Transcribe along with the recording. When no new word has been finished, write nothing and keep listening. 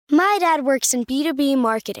My dad works in B2B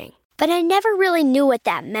marketing, but I never really knew what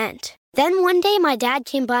that meant. Then one day my dad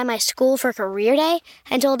came by my school for career day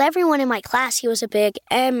and told everyone in my class he was a big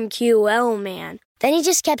MQL man. Then he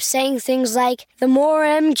just kept saying things like, the more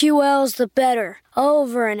MQLs the better,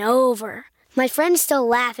 over and over. My friends still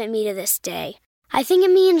laugh at me to this day. I think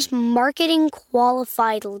it means marketing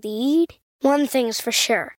qualified lead. One thing's for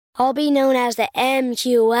sure, I'll be known as the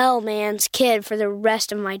MQL man's kid for the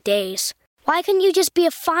rest of my days. Why couldn't you just be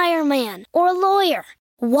a fireman or a lawyer?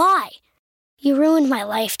 Why? You ruined my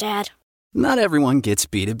life, Dad. Not everyone gets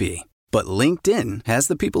B2B, but LinkedIn has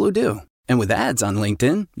the people who do. And with ads on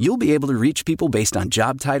LinkedIn, you'll be able to reach people based on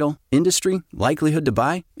job title, industry, likelihood to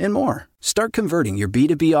buy, and more. Start converting your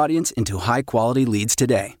B2B audience into high-quality leads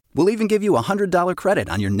today. We'll even give you a $100 credit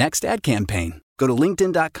on your next ad campaign. Go to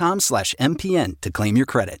linkedin.com/MPN to claim your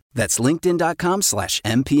credit. That's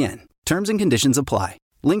linkedin.com/MPN. Terms and conditions apply.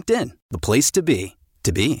 LinkedIn, the place to be,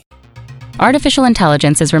 to be. Artificial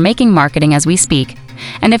intelligence is remaking marketing as we speak.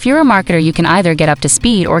 And if you're a marketer, you can either get up to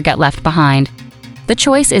speed or get left behind. The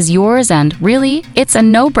choice is yours, and really, it's a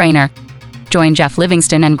no-brainer. Join Jeff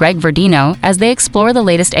Livingston and Greg Verdino as they explore the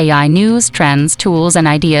latest AI news, trends, tools, and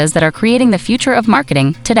ideas that are creating the future of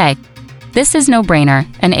marketing today. This is No Brainer,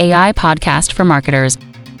 an AI podcast for marketers.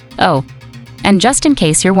 Oh, and just in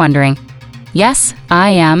case you're wondering, yes,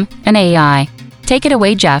 I am an AI. Take it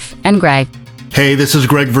away, Jeff and Greg. Hey, this is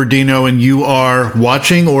Greg Verdino, and you are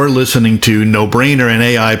watching or listening to No Brainer, an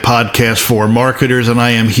AI podcast for marketers, and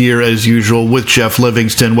I am here, as usual, with Jeff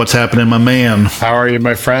Livingston. What's happening, my man? How are you,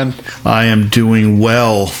 my friend? I am doing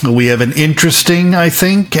well. We have an interesting, I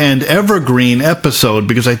think, and evergreen episode,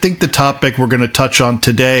 because I think the topic we're going to touch on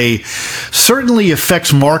today certainly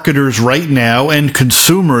affects marketers right now, and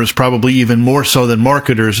consumers probably even more so than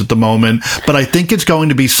marketers at the moment, but I think it's going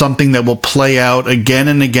to be something that will play out again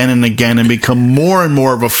and again and again and become more and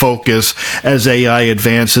more of a focus as AI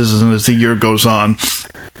advances and as the year goes on.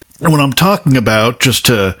 And what I'm talking about, just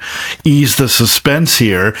to ease the suspense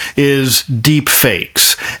here, is deep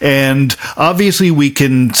fakes. And obviously we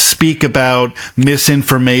can speak about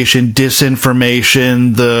misinformation,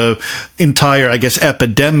 disinformation, the entire, I guess,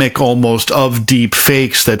 epidemic almost of deep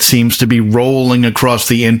fakes that seems to be rolling across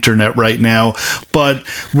the internet right now. But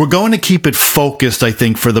we're going to keep it focused, I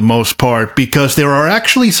think, for the most part, because there are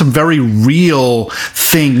actually some very real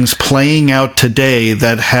things playing out today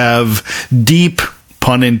that have deep,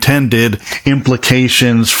 pun intended,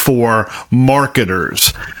 implications for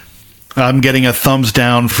marketers. I'm getting a thumbs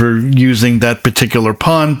down for using that particular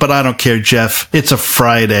pun, but I don't care, Jeff. It's a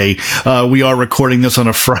Friday. We are recording this on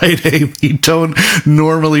a Friday. We don't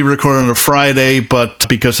normally record on a Friday, but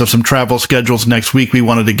because of some travel schedules next week, we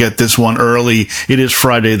wanted to get this one early. It is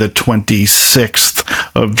Friday the 26th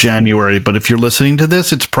of January, but if you're listening to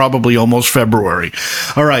this, it's probably almost February.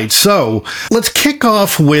 All right, so let's kick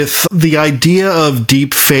off with the idea of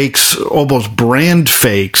deep fakes, almost brand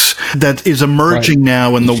fakes, that is emerging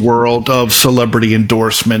now in the world of celebrity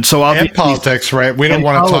endorsement. So obviously, and politics, right? We don't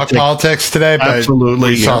want to talk politics today, but absolutely,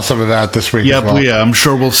 we saw some of that this week. Yep, as well. Yeah, I'm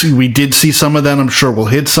sure we'll see. We did see some of that. I'm sure we'll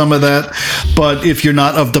hit some of that. But if you're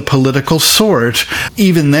not of the political sort,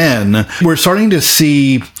 even then, we're starting to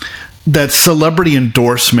see that celebrity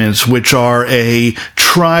endorsements, which are a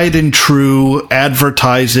tried and true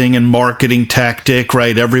advertising and marketing tactic,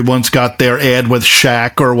 right? Everyone's got their ad with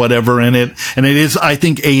Shaq or whatever in it. And it is, I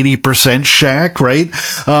think, 80% Shaq, right?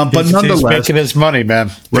 But nonetheless, he's making his money, man.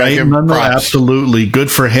 Right? Absolutely. Good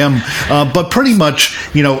for him. But pretty much,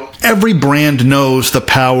 every brand knows the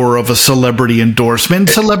power of a celebrity endorsement.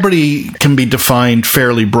 Celebrity can be defined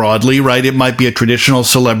fairly broadly, right? It might be a traditional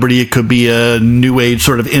celebrity. It could be a new age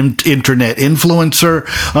sort of internet influencer.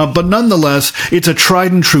 But nonetheless, it's a tried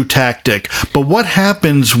and true tactic. But what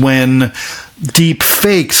happens when deep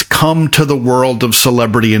fakes come to the world of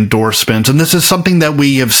celebrity endorsements? And this is something that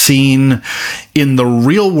we have seen in the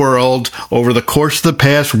real world over the course of the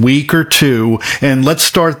past week or two. And let's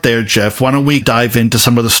start there, Jeff. Why don't we dive into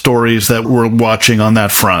some of the stories that we're watching on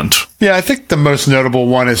that front? Yeah, I think the most notable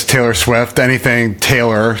one is Taylor Swift. Anything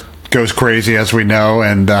Taylor goes crazy, as we know.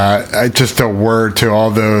 And just a word to all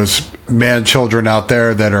those man-children out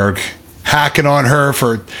there that are hacking on her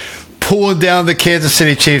for pulling down the Kansas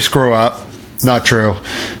City Chiefs. Grow up. Not true.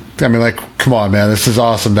 I mean, come on, man. This is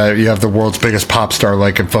awesome that you have the world's biggest pop star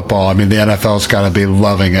in football. I mean, the NFL's got to be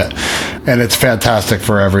loving it. And it's fantastic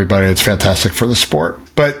for everybody. It's fantastic for the sport.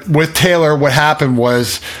 But with Taylor, what happened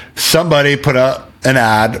was somebody put up an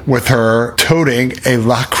ad with her toting a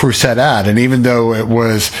La Crusette ad. And even though it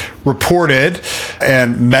was reported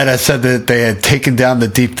and Meta said that they had taken down the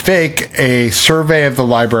deep fake, a survey of the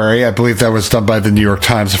library, I believe that was done by the New York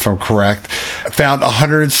Times, if I'm correct, found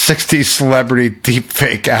 160 celebrity deep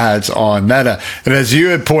fake ads on Meta. And as you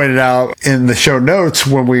had pointed out in the show notes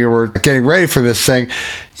when we were getting ready for this thing,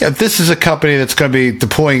 this is a company that's going to be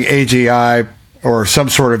deploying AGI or some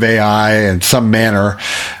sort of AI in some manner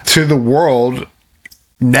to the world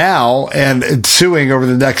now and ensuing over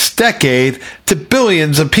the next decade to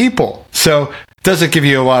billions of people. So it doesn't give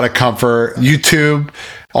you a lot of comfort. YouTube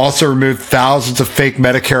also removed thousands of fake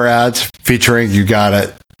Medicare ads featuring, you got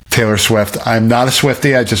it, Taylor Swift. I'm not a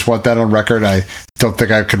Swiftie. I just want that on record. I don't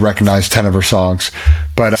think I could recognize 10 of her songs.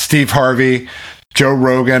 But Steve Harvey, Joe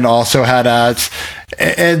Rogan also had ads.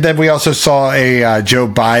 And then we also saw a Joe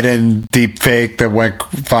Biden deep fake that went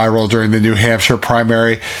viral during the New Hampshire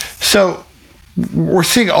primary. So we're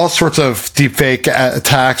seeing all sorts of deepfake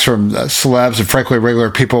attacks from celebs and frankly regular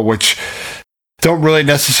people, which don't really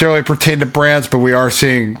necessarily pertain to brands, but we are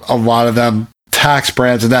seeing a lot of them tax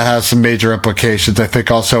brands, and that has some major implications. I think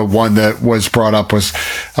also one that was brought up was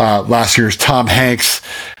last year's Tom Hanks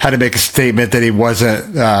had to make a statement that he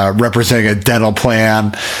wasn't representing a dental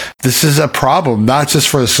plan. This is a problem, not just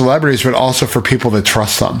for the celebrities, but also for people that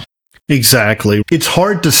trust them. Exactly. It's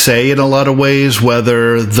hard to say in a lot of ways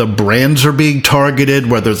whether the brands are being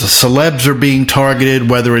targeted, whether the celebs are being targeted,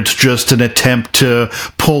 whether it's just an attempt to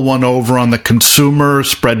pull one over on the consumer,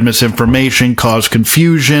 spread misinformation, cause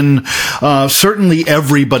confusion. Certainly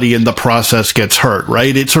everybody in the process gets hurt,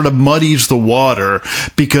 right? It sort of muddies the water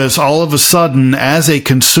because all of a sudden, as a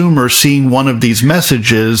consumer seeing one of these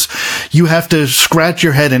messages, you have to scratch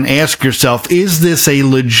your head and ask yourself, is this a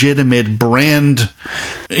legitimate brand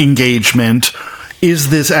engagement? Is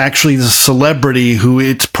this actually the celebrity who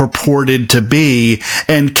it's purported to be?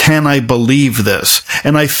 And can I believe this?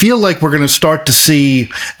 And I feel like we're going to start to see,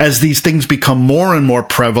 as these things become more and more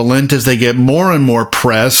prevalent, as they get more and more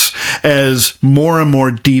press, as more and more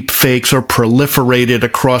deep fakes are proliferated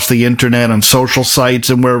across the internet on social sites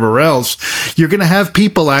and wherever else, you're going to have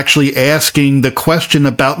people actually asking the question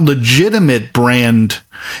about legitimate brand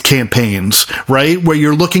campaigns, right? Where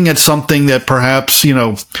you're looking at something that perhaps,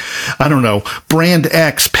 I don't know, brand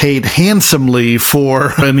X paid handsomely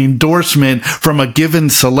for an endorsement from a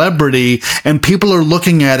given celebrity, and people are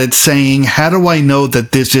looking at it saying, how do I know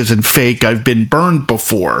that this isn't fake? I've been burned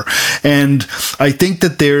before. And I think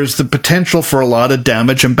that there's the potential for a lot of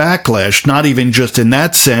damage and backlash, not even just in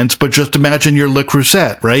that sense, but just imagine you're Le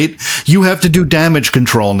Creuset, right? You have to do damage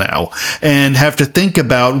control now and have to think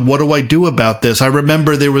about, what do I do about this? I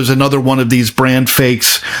remember there was another one of these brand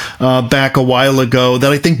fakes back a while ago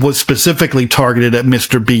that I think was specifically targeted at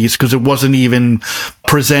Mr. Beast because it wasn't even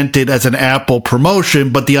presented as an Apple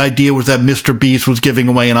promotion, but the idea was that Mr. Beast was giving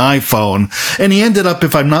away an iPhone. And he ended up,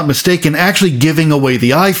 if I'm not mistaken, actually giving away the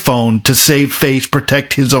iPhone to save face,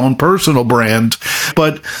 protect his own personal brand.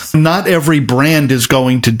 But not every brand is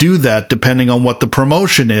going to do that depending on what the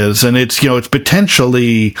promotion is. And it's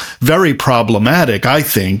potentially very problematic, I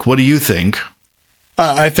think. What do you think?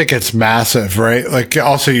 I think it's massive, right? Like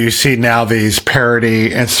also you see now these parody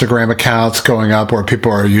Instagram accounts going up where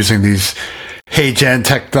people are using these Hey Gen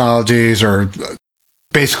technologies or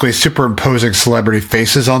basically superimposing celebrity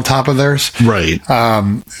faces on top of theirs. Right.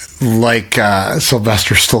 Like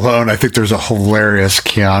Sylvester Stallone. I think there's a hilarious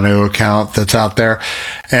Keanu account that's out there.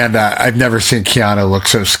 And I've never seen Keanu look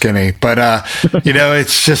so skinny. But,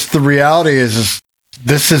 it's just the reality is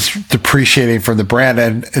this is depreciating from the brand.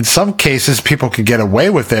 And in some cases, people can get away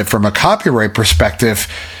with it from a copyright perspective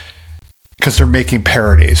because they're making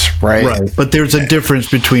parodies, right? Right. But there's a difference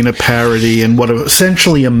between a parody and what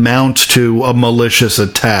essentially amounts to a malicious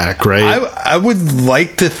attack, right? I would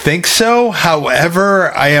like to think so.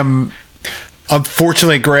 However,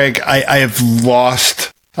 unfortunately, Greg, I have lost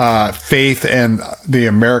faith in the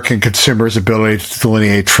American consumer's ability to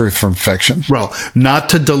delineate truth from fiction. Well, not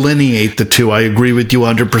to delineate the two. I agree with you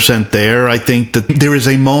 100% there. I think that there is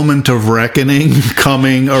a moment of reckoning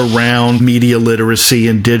coming around media literacy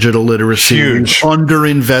and digital literacy. Huge.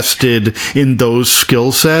 Underinvested in those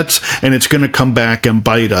skill sets, and it's going to come back and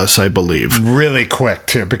bite us, I believe. Really quick,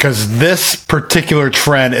 too, because this particular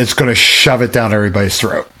trend is going to shove it down everybody's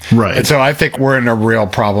throat. Right. And so I think we're in a real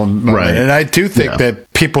problem moment. Right. And I do think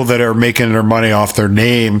that people that are making their money off their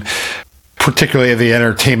name, particularly in the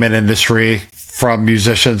entertainment industry, from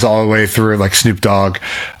musicians all the way through, like Snoop Dogg,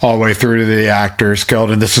 all the way through to the Actors Guild.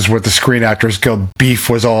 And this is what the Screen Actors Guild beef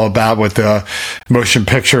was all about with the motion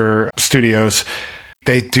picture studios.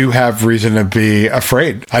 they do have reason to be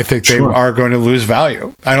afraid. I think they are going to lose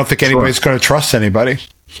value. I don't think anybody's going to trust anybody.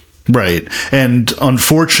 Right. And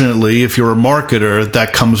unfortunately, if you're a marketer,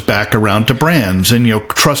 that comes back around to brands. And,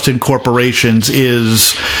 trust in corporations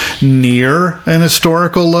is near an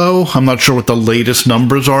historical low. I'm not sure what the latest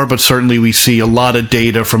numbers are, but certainly we see a lot of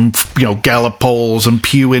data from, Gallup polls and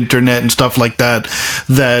Pew Internet and stuff like that,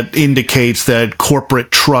 that indicates that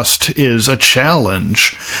corporate trust is a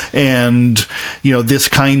challenge. And, this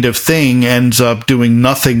kind of thing ends up doing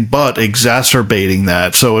nothing but exacerbating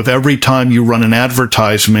that. So if every time you run an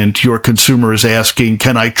advertisement, your consumer is asking,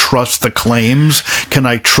 can I trust the claims? Can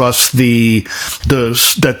I trust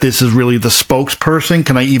that this is really the spokesperson?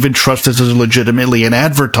 Can I even trust this is legitimately an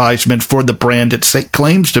advertisement for the brand it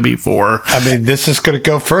claims to be for? I mean, this is going to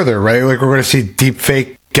go further, right? Like, we're going to see deep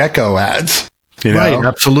fake gecko ads. Right,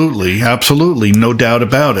 absolutely, no doubt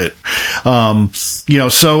about it.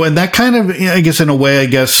 So, and that kind of, I guess, in a way,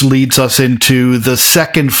 leads us into the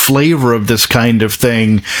second flavor of this kind of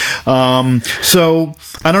thing. So,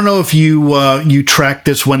 I don't know if you tracked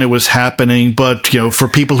this when it was happening, but for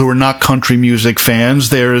people who are not country music fans,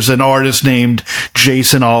 there's an artist named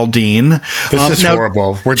Jason Aldean. This is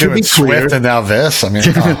horrible. We're doing Swift and now this. I mean,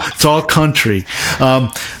 it's all country.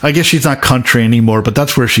 I guess she's not country anymore, but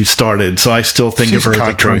that's where she started. So I still think of her as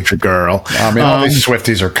a country girl. I mean, all these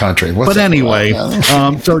Swifties are country. But anyway,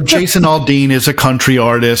 so Jason Aldean is a country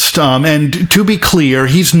artist. And to be clear,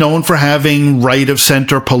 he's known for having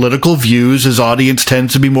right-of-center political views. His audience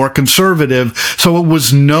tends to be more conservative. So it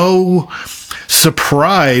was no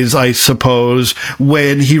surprise, I suppose,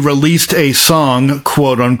 when he released a song,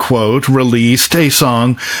 quote unquote,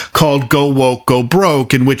 called Go Woke, Go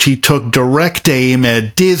Broke, in which he took direct aim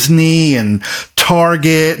at Disney and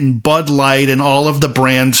Target and Bud Light and all of the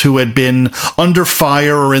brands who had been under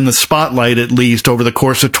fire or in the spotlight, at least over the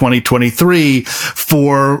course of 2023,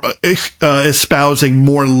 for espousing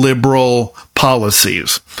more liberal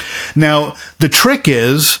policies. Now, the trick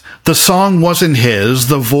is, the song wasn't his,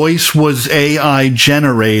 the voice was AI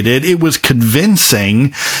generated, it was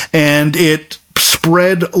convincing, and it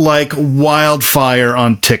spread like wildfire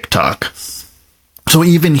on TikTok. So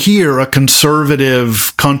even here, a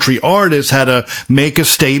conservative country artist had to make a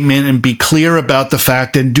statement and be clear about the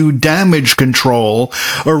fact and do damage control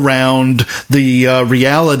around the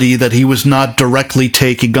reality that he was not directly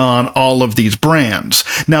taking on all of these brands.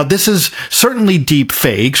 Now, this is certainly deep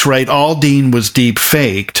fakes, right? Aldean was deep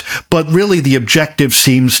faked, but really the objective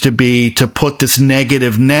seems to be to put this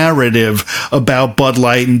negative narrative about Bud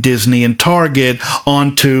Light and Disney and Target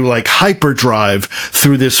onto like hyperdrive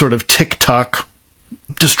through this sort of TikTok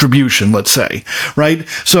distribution, let's say, right?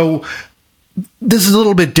 So this is a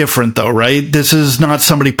little bit different though, right? This is not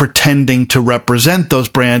somebody pretending to represent those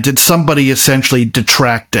brands. It's somebody essentially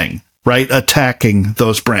detracting, right? Attacking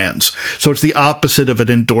those brands. So it's the opposite of an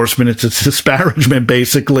endorsement. It's a disparagement,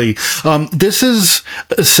 basically. This is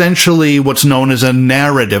essentially what's known as a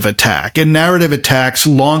narrative attack. And narrative attacks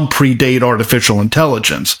long predate artificial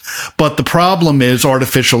intelligence. But the problem is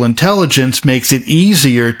artificial intelligence makes it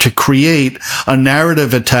easier to create a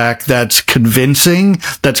narrative attack that's convincing,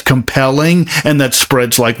 that's compelling, and that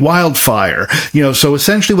spreads like wildfire. So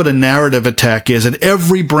essentially what a narrative attack is, and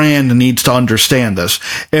every brand needs to understand this.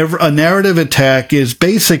 A narrative attack is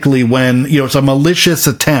basically when, it's a malicious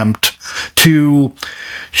attempt to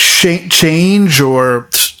change or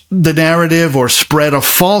the narrative or spread a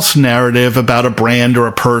false narrative about a brand or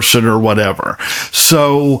a person or whatever.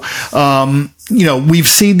 So, we've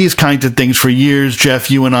seen these kinds of things for years.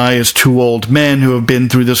 Jeff, you and I, as two old men who have been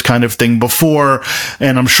through this kind of thing before,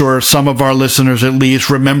 and I'm sure some of our listeners at least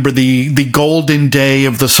remember the golden day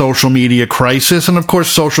of the social media crisis. And of course,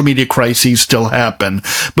 social media crises still happen.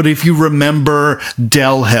 But if you remember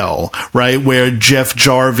Dell Hell, right, where Jeff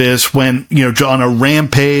Jarvis went, on a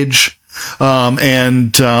rampage,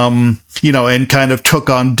 and kind of took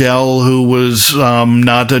on Dell, who was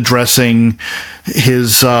not addressing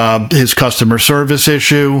his customer service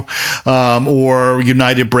issue, or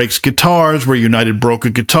United breaks guitars, where United broke a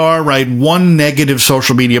guitar, right? One negative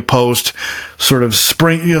social media post sort of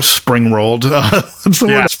spring-rolled.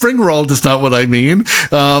 Spring-rolled is not what I mean.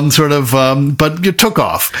 But it took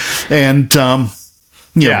off. And,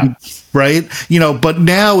 right? But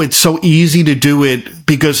now it's so easy to do it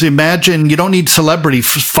because imagine you don't need celebrity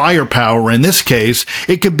firepower in this case.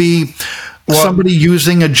 It could be somebody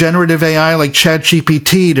using a generative AI like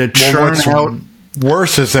ChatGPT to churn out.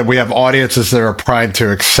 Worse is that we have audiences that are primed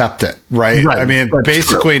to accept it, right? I mean,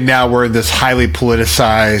 basically now we're in this highly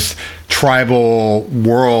politicized tribal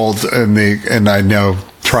world, and I know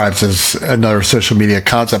tribes is another social media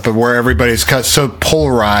concept, but where everybody's so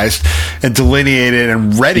polarized and delineated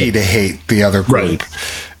and ready to hate the other group.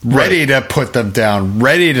 Ready to put them down,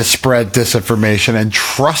 ready to spread disinformation and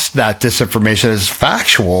trust that disinformation as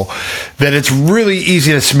factual, that it's really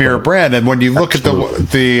easy to smear a brand. And when you look at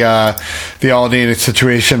the Aldini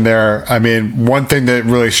situation there, I mean, one thing that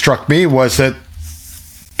really struck me was that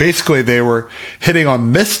basically they were hitting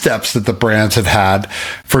on missteps that the brands had.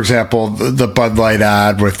 For example, the Bud Light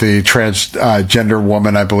ad with the transgender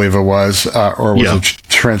woman, I believe it was, or was it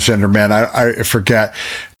transgender man? I forget.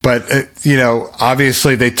 But,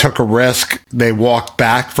 obviously they took a risk. They walked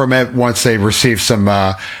back from it once they received some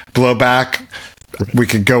blowback. We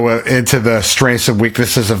could go into the strengths and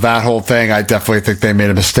weaknesses of that whole thing. I definitely think they made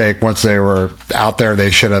a mistake. Once they were out there, they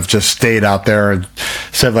should have just stayed out there and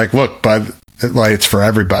said, like, look, Bud Light's for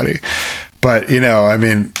everybody. But,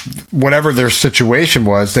 whatever their situation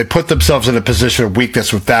was, they put themselves in a position of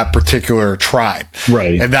weakness with that particular tribe.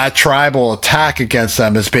 Right. And that tribal attack against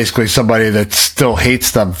them is basically somebody that still hates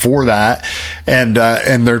them for that. And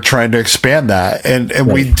they're trying to expand that.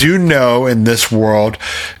 And we do know in this world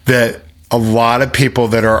that a lot of people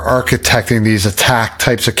that are architecting these attack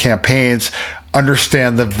types of campaigns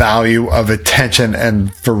understand the value of attention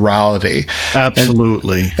and virality.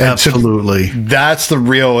 Absolutely. Absolutely. So that's the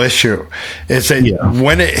real issue, is that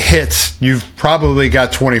when it hits, you've probably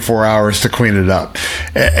got 24 hours to clean it up.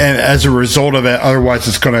 And as a result of it, otherwise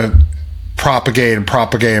it's going to propagate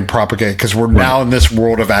because we're now in this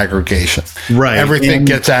world of aggregation. Right. Everything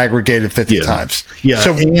gets aggregated 50 times. Yeah.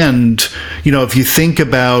 So, and, if you think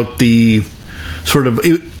about the sort of,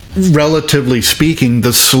 relatively speaking,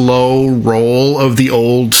 the slow roll of the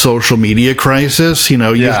old social media crisis, you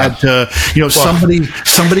had to,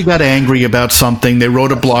 somebody got angry about something. They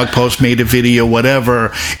wrote a blog post, made a video,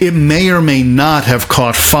 whatever. It may or may not have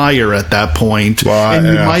caught fire at that point. And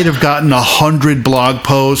you might have gotten 100 blog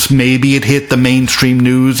posts. Maybe it hit the mainstream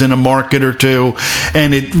news in a market or two.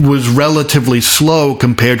 And it was relatively slow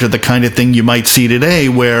compared to the kind of thing you might see today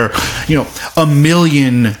where, 1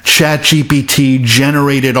 million ChatGPT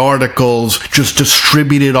generated articles just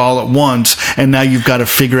distributed all at once, and now you've got to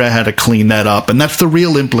figure out how to clean that up. And that's the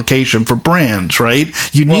real implication for brands, right?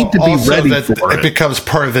 You need to be ready for it. It becomes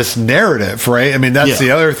part of this narrative, right? I mean, that's the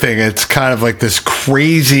other thing. It's kind of like this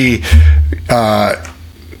crazy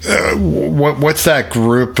what's that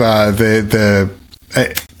group, the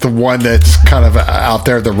one that's kind of out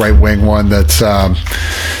there, the right-wing one that's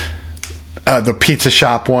the pizza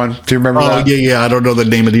shop one. Do you remember that? Yeah. I don't know the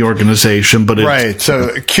name of the organization, but right. So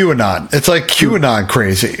QAnon. It's like QAnon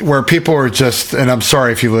crazy, where people are just, and I'm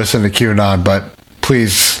sorry if you listen to QAnon, but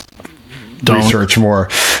please research more.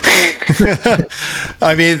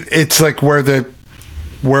 I mean, it's like where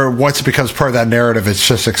once it becomes part of that narrative, it's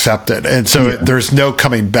just accepted. And so there's no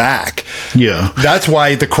coming back. Yeah. That's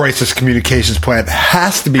why the crisis communications plan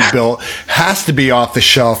has to be built, has to be off the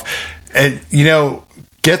shelf. And,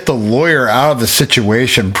 get the lawyer out of the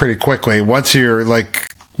situation pretty quickly. Once you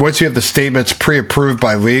have the statements pre-approved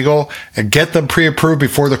by legal, and get them pre-approved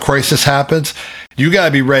before the crisis happens, you got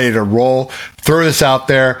to be ready to roll, throw this out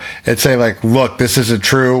there and say, like, look, this isn't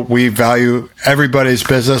true. We value everybody's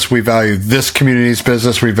business. We value this community's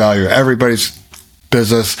business. We value everybody's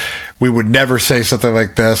business. We would never say something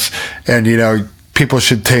like this. And, people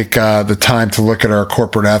should take the time to look at our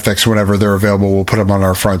corporate ethics whenever they're available. We'll put them on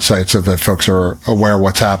our front site so that folks are aware of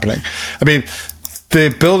what's happening. I mean, the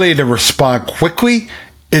ability to respond quickly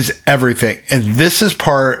is everything. And this is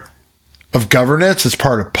part of governance. It's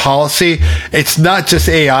part of policy. It's not just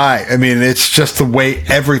AI. I mean, it's just the way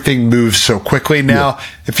everything moves so quickly now. Yeah.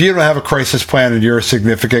 If you don't have a crisis plan and you're a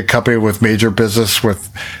significant company with major business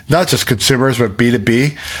with not just consumers, but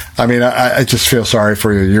B2B, I mean, I just feel sorry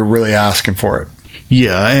for you. You're really asking for it.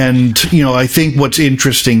 Yeah, and, I think what's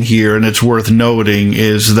interesting here, and it's worth noting,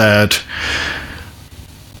 is that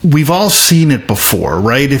we've all seen it before,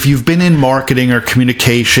 right? If you've been in marketing or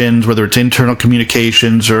communications, whether it's internal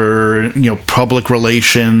communications or, public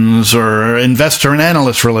relations or investor and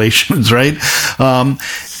analyst relations, right?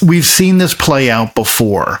 We've seen this play out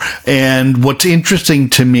before. And what's interesting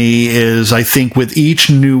to me is I think with each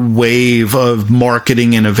new wave of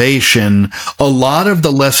marketing innovation, a lot of the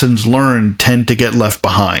lessons learned tend to get left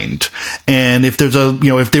behind. And if there's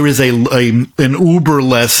if there is an Uber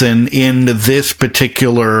lesson in this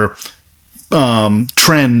particular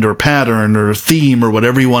trend or pattern or theme or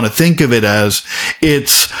whatever you want to think of it as.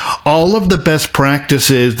 It's all of the best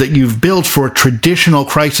practices that you've built for traditional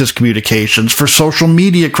crisis communications, for social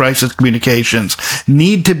media crisis communications,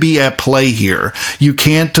 need to be at play here. You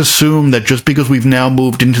can't assume that just because we've now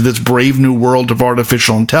moved into this brave new world of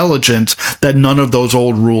artificial intelligence, that none of those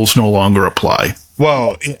old rules no longer apply.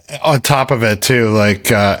 Well, on top of it too, like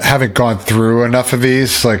having gone through enough of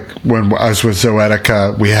these, like when I was with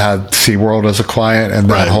Zoetica, we had SeaWorld as a client, and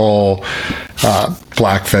that whole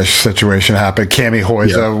Blackfish situation happened. Cami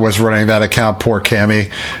Hoyza was running that account. Poor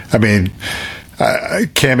Cami. I mean,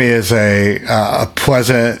 Cami is a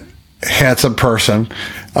pleasant, handsome person.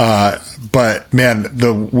 But man,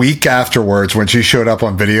 the week afterwards, when she showed up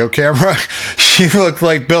on video camera, she looked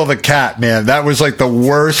like Bill the Cat, man. That was like the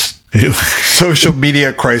worst social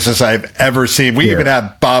media crisis I've ever seen. We even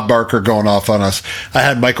had Bob Barker going off on us. I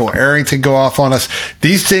had Michael Arrington go off on us.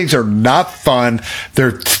 These things are not fun.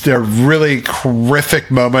 They're really horrific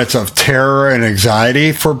moments of terror and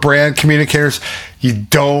anxiety for brand communicators. You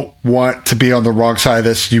don't want to be on the wrong side of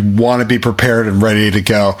this. You want to be prepared and ready to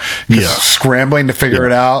go. Scrambling to figure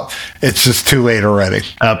it out, it's just too late already.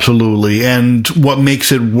 Absolutely. And what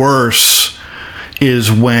makes it worse is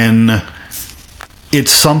when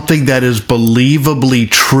it's something that is believably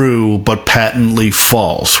true but patently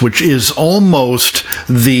false, which is almost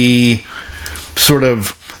the sort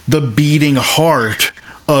of the beating heart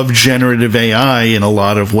of generative AI in a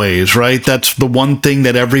lot of ways, right? That's the one thing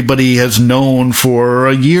that everybody has known for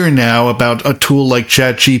a year now about a tool like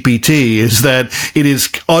ChatGPT, is that it is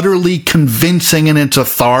utterly convincing in its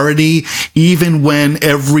authority, even when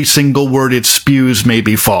every single word it spews may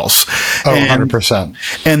be false. Oh, 100%.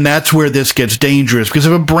 And that's where this gets dangerous, because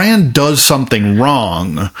if a brand does something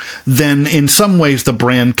wrong, then in some ways the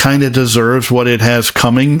brand kind of deserves what it has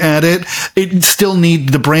coming at it.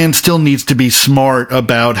 The brand still needs to be smart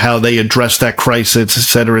about how they address that crisis, et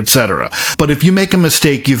cetera, et cetera. But if you make a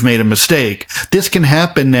mistake, you've made a mistake. This can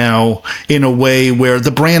happen now in a way where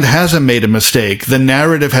the brand hasn't made a mistake. The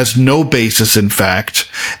narrative has no basis in fact,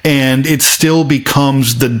 and it still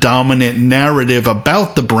becomes the dominant narrative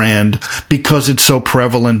about the brand because it's so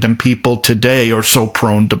prevalent and people today are so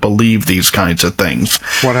prone to believe these kinds of things.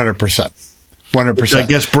 100%. 100%. Which I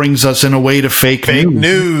guess brings us in a way to fake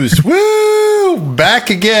news. Woo! Back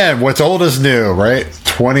again. What's old is new, right?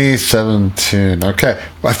 2017. Okay.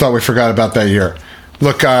 I thought we forgot about that year.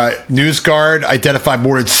 Look, NewsGuard identified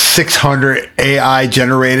more than 600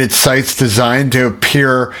 AI-generated sites designed to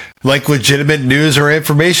appear like legitimate news or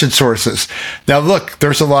information sources. Now, look,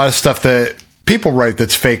 there's a lot of stuff that people write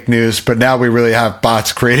that's fake news, but now we really have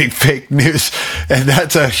bots creating fake news, and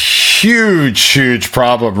that's a huge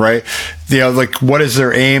problem, right? You know, like, what is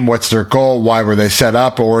their aim? What's their goal? Why were they set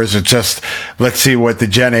up? Or is it just, let's see what the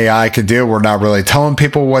Gen AI can do? We're not really telling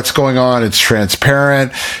people what's going on. It's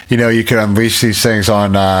transparent. You know, you can unleash these things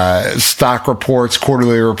on stock reports,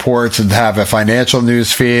 quarterly reports, and have a financial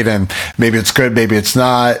news feed, and maybe it's good, maybe it's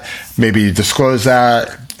not. Maybe you disclose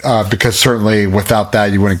that. Because certainly without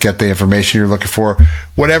that, you wouldn't get the information you're looking for.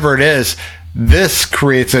 Whatever it is, this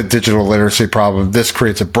creates a digital literacy problem. This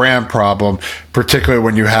creates a brand problem, particularly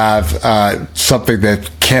when you have something that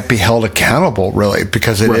can't be held accountable, really,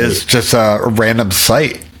 because it is just a random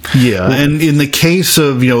site. Yeah, and in the case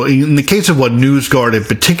of what NewsGuard in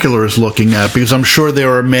particular is looking at, because I'm sure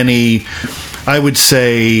there are many, I would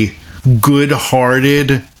say,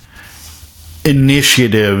 good-hearted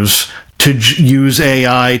initiatives to use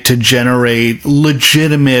AI to generate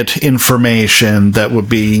legitimate information that would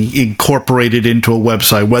be incorporated into a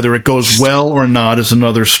website. Whether it goes well or not is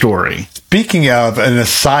another story. Speaking of, an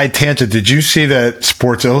aside tangent, did you see that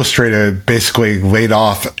Sports Illustrated basically laid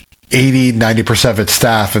off 80-90% of its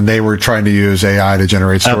staff, and they were trying to use AI to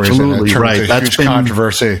generate stories? Absolutely, right. That's huge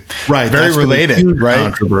controversy. Right. Very related, right?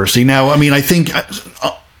 Controversy. Now, I mean, I think,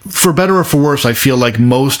 for better or for worse, I feel like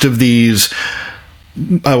most of these,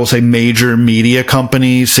 I will say, major media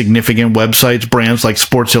companies, significant websites, brands like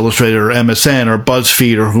Sports Illustrated or MSN or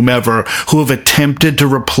BuzzFeed or whomever, who have attempted to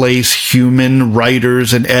replace human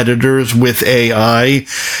writers and editors with AI,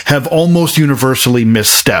 have almost universally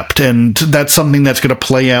misstepped. And that's something that's going to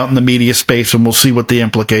play out in the media space, and we'll see what the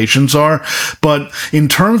implications are. But in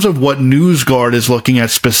terms of what NewsGuard is looking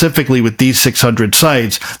at specifically with these 600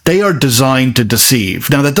 sites, they are designed to deceive.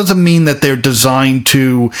 Now, that doesn't mean that they're designed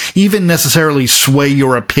to even necessarily sway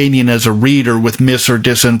your opinion as a reader with mis or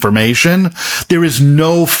disinformation. There is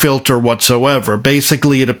no filter whatsoever.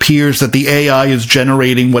 Basically, it appears that the AI is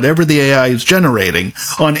generating whatever the AI is generating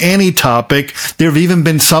on any topic. There have even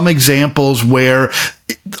been some examples where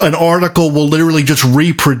an article will literally just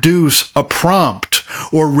reproduce a prompt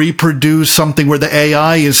or reproduce something where the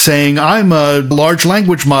AI is saying, I'm a large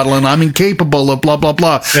language model and I'm incapable of blah, blah,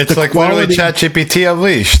 blah. It's like literally ChatGPT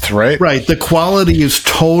unleashed, right? Right. The quality is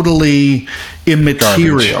totally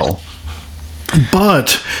immaterial. Garbage.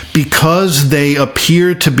 But because they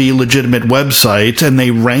appear to be legitimate websites and they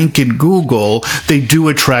rank in Google, they do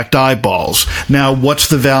attract eyeballs. Now, what's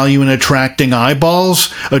the value in attracting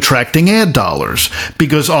eyeballs? Attracting ad dollars.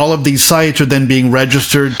 Because all of these sites are then being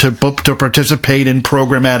registered to participate in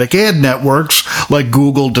programmatic ad networks like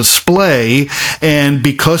Google Display. And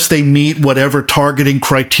because they meet whatever targeting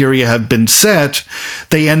criteria have been set,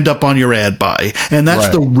 they end up on your ad buy. And that's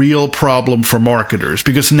the real problem for marketers,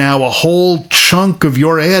 because now a whole chunk of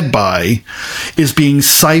your ad buy is being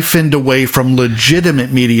siphoned away from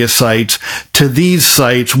legitimate media sites to these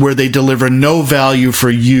sites where they deliver no value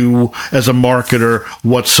for you as a marketer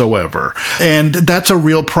whatsoever. And that's a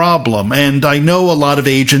real problem. And I know a lot of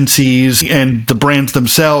agencies and the brands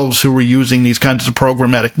themselves who are using these kinds of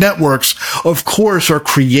programmatic networks, of course, are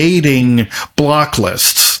creating block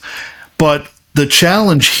lists. But the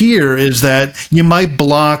challenge here is that you might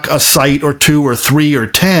block a site or two or three or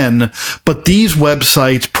 10, but these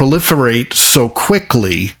websites proliferate so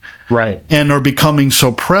quickly and are becoming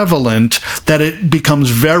so prevalent that it becomes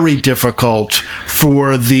very difficult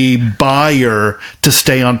for the buyer to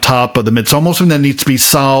stay on top of them. It's almost something that needs to be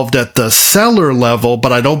solved at the seller level,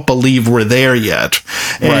 but I don't believe we're there yet.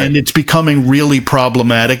 And it's becoming really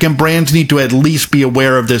problematic, and brands need to at least be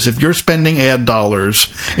aware of this. If you're spending ad dollars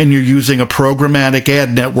and you're using a programmatic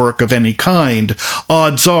ad network of any kind,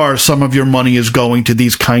 odds are some of your money is going to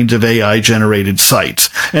these kinds of AI-generated sites.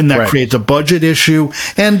 And that creates a budget issue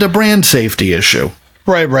and a brand safety issue.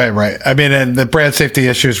 Right. I mean, and the brand safety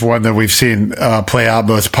issue is one that we've seen play out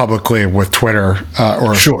most publicly with Twitter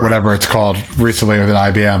or whatever it's called recently with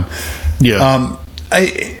IBM. Yeah.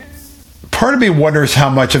 Part of me wonders how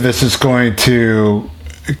much of this is going to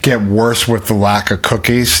get worse with the lack of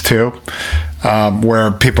cookies too,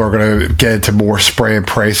 where people are going to get into more spray and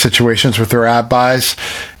pray situations with their ad buys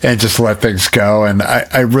and just let things go. And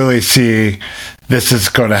I really see this is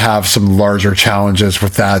going to have some larger challenges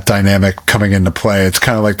with that dynamic coming into play. It's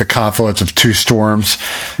kind of like the confluence of two storms.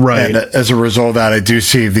 Right. And as a result of that, I do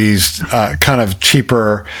see these kind of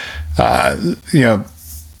cheaper,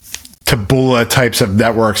 taboola types of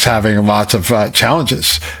networks having lots of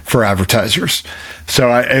challenges for advertisers.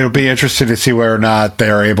 So it'll be interesting to see whether or not they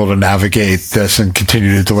are able to navigate this and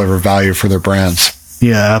continue to deliver value for their brands.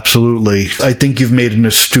 Yeah, absolutely. I think you've made an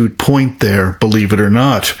astute point there, believe it or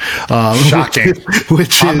not. Shocking.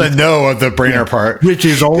 Which on the no of the brainer part. Which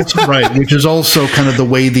is also which is also kind of the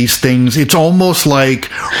way these things, it's almost like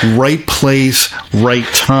right place, right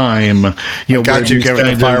time. Got you giving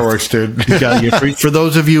the fireworks, dude. For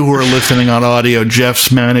those of you who are listening on audio,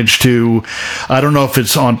 Jeff's managed to, I don't know if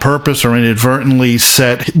it's on purpose or inadvertently,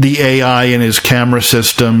 set the AI in his camera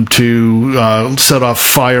system to set off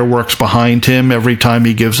fireworks behind him every time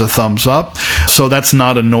he gives a thumbs up. So that's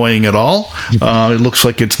not annoying at all. It looks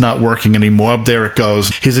like it's not working anymore. There it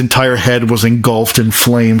goes. His entire head was engulfed in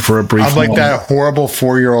flame for a brief moment. I'm like that horrible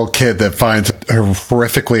 4-year-old kid that finds a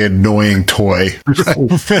horrifically annoying toy.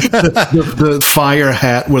 the fire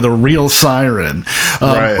hat with a real siren.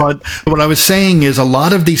 But what I was saying is a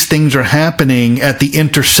lot of these things are happening at the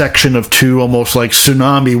intersection of two almost like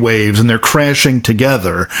tsunami waves, and they're crashing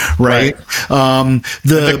together, right?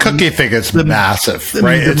 The cookie thing is massive.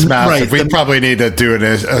 Right, it's massive. We probably need to do an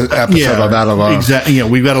episode on that alone. Exactly.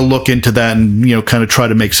 We've got to look into that and kind of try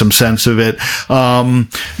to make some sense of it.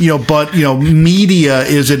 But media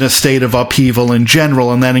is in a state of upheaval in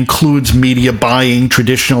general, and that includes media buying,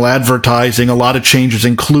 traditional advertising, a lot of changes,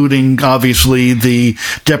 including obviously the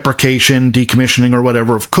deprecation, decommissioning, or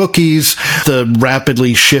whatever of cookies, the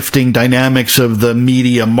rapidly shifting dynamics of the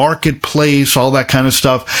media marketplace, all that kind of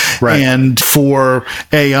stuff. And for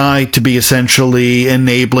AI to be essentially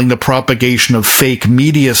enabling the propagation of fake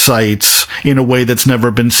media sites in a way that's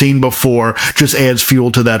never been seen before just adds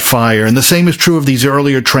fuel to that fire. And the same is true of these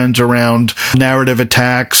earlier trends around narrative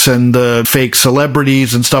attacks and the fake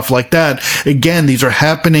celebrities and stuff like that. Again, these are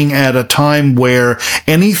happening at a time where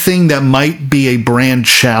anything that might be a brand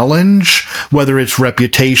challenge, whether it's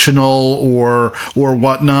reputational or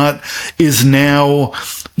whatnot, is now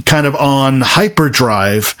kind of on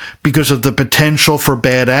hyperdrive because of the potential for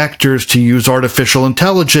bad actors to use artificial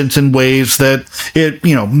intelligence in ways that it,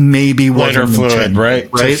 maybe lighter fluid, right?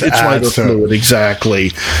 It's lighter fluid,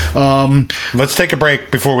 exactly. Let's take a break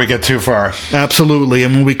before we get too far. Absolutely.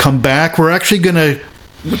 And when we come back, we're actually going to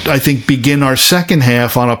I think, begin our second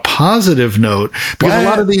half on a positive note, because a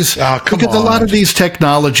lot of these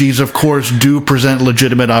technologies, of course, do present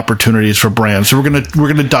legitimate opportunities for brands. So we're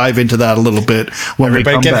gonna dive into that a little bit when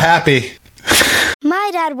everybody we come get back. happy. My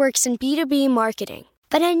dad works in B2B marketing,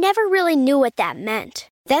 but I never really knew what that meant.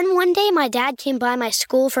 Then one day my dad came by my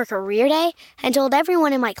school for career day and told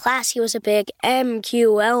everyone in my class he was a big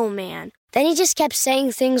MQL man. Then he just kept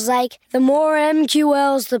saying things like, the more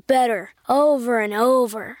MQLs, the better, over and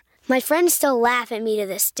over. My friends still laugh at me to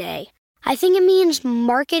this day. I think it means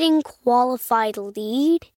marketing qualified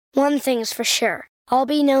lead. One thing's for sure, I'll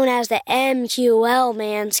be known as the MQL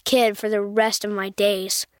man's kid for the rest of my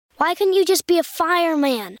days. Why couldn't you just be a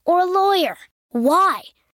fireman or a lawyer? Why?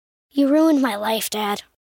 You ruined my life, Dad.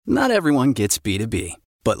 Not everyone gets B2B,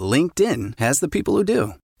 but LinkedIn has the people who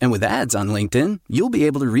do. And with ads on LinkedIn, you'll be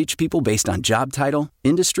able to reach people based on job title,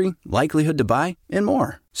 industry, likelihood to buy, and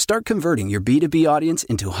more. Start converting your B2B audience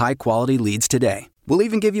into high-quality leads today. We'll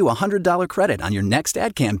even give you a $100 credit on your next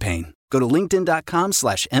ad campaign. Go to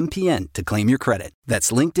linkedin.com/MPN to claim your credit.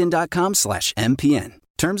 That's linkedin.com/MPN.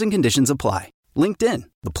 Terms and conditions apply. LinkedIn,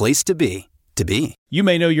 the place to be. You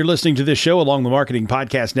may know you're listening to this show along the Marketing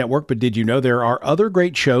Podcast Network, but did you know there are other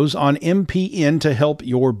great shows on MPN to help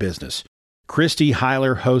your business? Christy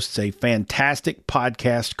Heiler hosts a fantastic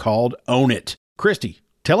podcast called Own It. Christy,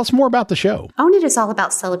 tell us more about the show. Own It is all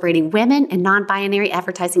about celebrating women and non-binary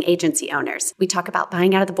advertising agency owners. We talk about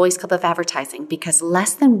buying out of the Boys Club of Advertising because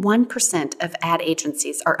less than 1% of ad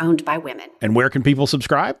agencies are owned by women. And where can people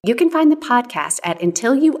subscribe? You can find the podcast at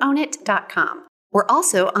untilyouownit.com. We're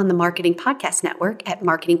also on the Marketing Podcast Network at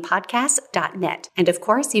marketingpodcast.net. And of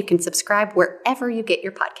course, you can subscribe wherever you get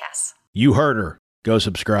your podcasts. You heard her. Go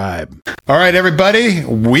subscribe. All right, everybody,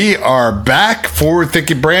 we are back.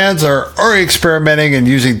 Forward-thinking brands are already experimenting and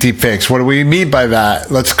using deepfakes. What do we mean by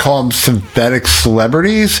that? Let's call them synthetic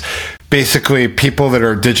celebrities. Basically, people that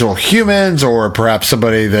are digital humans, or perhaps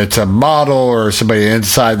somebody that's a model or somebody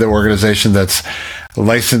inside the organization that's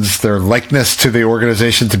licensed their likeness to the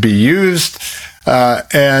organization to be used.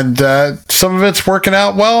 And some of it's working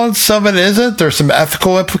out well and some of it isn't. There's some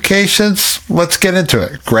ethical implications. Let's get into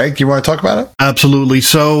it. Greg, you want to talk about it? Absolutely.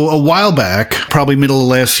 So a while back, probably middle of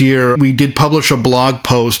last year, we did publish a blog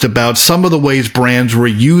post about some of the ways brands were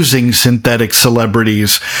using synthetic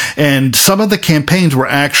celebrities. And some of the campaigns were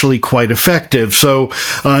actually quite effective. So,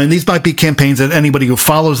 and these might be campaigns that anybody who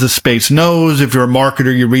follows this space knows. If you're a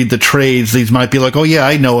marketer, you read the trades, these might be like, oh yeah,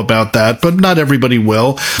 I know about that, but not everybody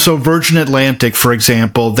will. So Virgin Atlantic, for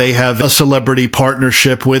example, they have a celebrity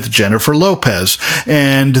partnership with Jennifer Lopez,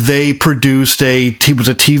 and they produced it was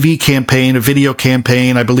a TV campaign, a video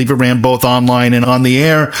campaign. I believe it ran both online and on the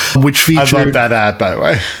air, which featured, I love that ad, by the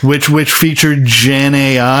way. Which featured Gen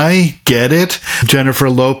AI, get it? Jennifer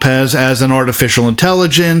Lopez as an artificial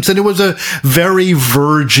intelligence, and it was a very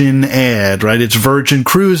Virgin ad, right? It's Virgin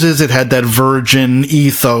Cruises. It had that Virgin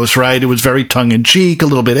ethos, right? It was very tongue-in-cheek, a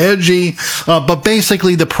little bit edgy, but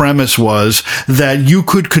basically the premise was that you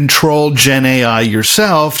could control Gen AI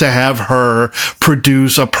yourself to have her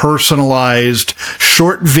produce a personalized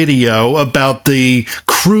short video about the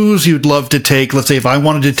cruise you'd love to take. Let's say if I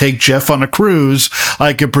wanted to take Jeff on a cruise,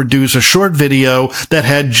 I could produce a short video that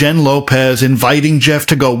had Jen Lopez inviting Jeff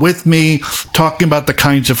to go with me, talking about the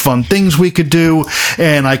kinds of fun things we could do,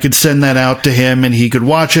 and I could send that out to him and he could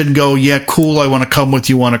watch it and go, yeah, cool, I want to come with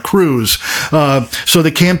you on a cruise. So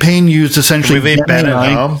the campain used essentially... Can we leave Ben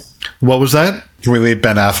at home? What was that? Can we leave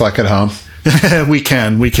Ben Affleck at home? We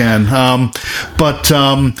can. But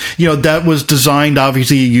that was designed,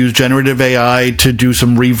 obviously, you use generative AI to do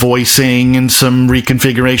some revoicing and some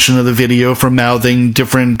reconfiguration of the video for mouthing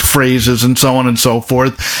different phrases and so on and so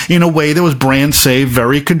forth in a way that was brand safe,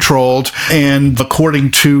 very controlled. And according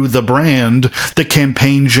to the brand, the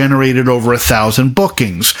campaign generated over 1,000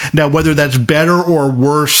 bookings. Now, whether that's better or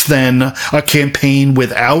worse than a campaign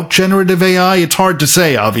without generative AI, it's hard to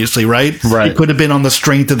say, obviously, right? Right. It could have been on the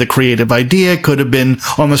strength of the creative idea. It could have been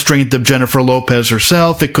on the strength of Jennifer Lopez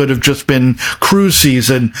herself. It could have just been cruise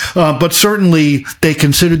season. But certainly they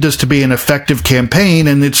considered this to be an effective campaign,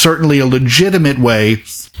 and it's certainly a legitimate way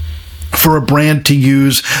for a brand to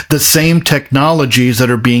use the same technologies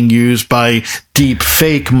that are being used by deep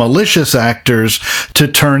fake malicious actors to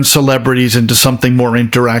turn celebrities into something more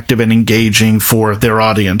interactive and engaging for their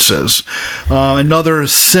audiences. Another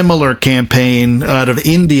similar campaign out of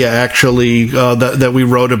India, actually, that we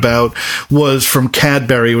wrote about was from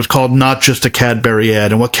Cadbury. It was called Not Just a Cadbury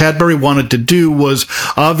Ad. And what Cadbury wanted to do was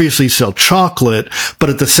obviously sell chocolate, but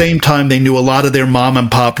at the same time, they knew a lot of their mom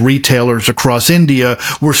and pop retailers across India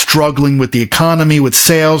were struggling with the economy, with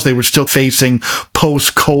sales. They were still facing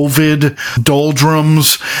post-COVID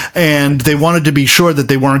doldrums, and they wanted to be sure that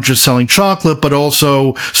they weren't just selling chocolate, but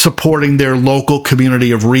also supporting their local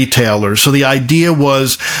community of retailers. So the idea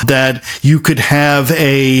was that you could have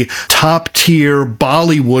a top-tier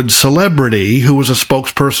Bollywood celebrity who was a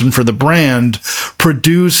spokesperson for the brand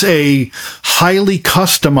produce a highly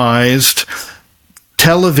customized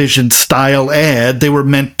television style ad. They were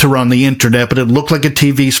meant to run the internet, but it looked like a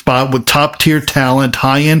TV spot with top tier talent,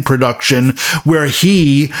 high end production, where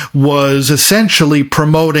he was essentially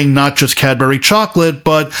promoting not just Cadbury chocolate,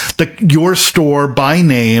 but your store by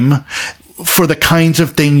name for the kinds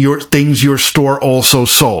of things your store also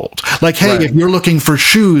sold. Like, hey, right. If you're looking for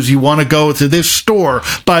shoes, you want to go to this store.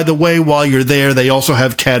 By the way, while you're there, they also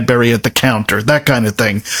have Cadbury at the counter, that kind of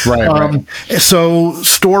thing. Right. So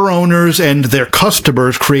store owners and their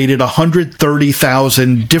customers created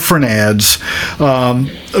 130,000 different ads.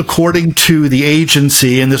 According to the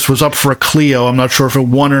agency, and this was up for a Clio, I'm not sure if it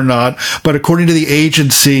won or not, but according to the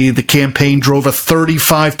agency, the campaign drove a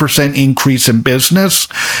 35% increase in business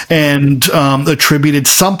and attributed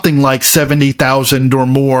something like 70,000 or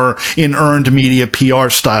more in earned media PR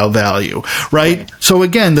style value, right? So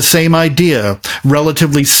again, the same idea,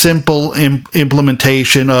 relatively simple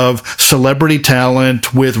implementation of celebrity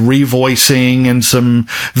talent with revoicing and some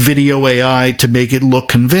video AI to make it look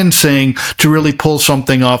convincing, to really pull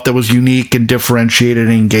something off that was unique and differentiated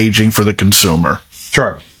and engaging for the consumer.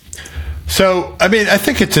 Sure. So, I mean, I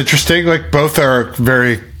think it's interesting. Like, both are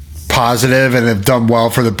very positive and have done well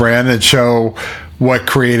for the brand and show what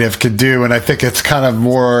creative can do. And I think it's kind of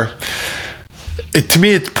more, to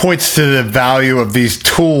me, it points to the value of these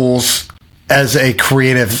tools as a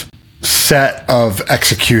creative set of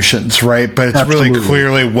executions, right? But it's Absolutely. Really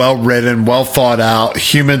clearly well written, well thought out.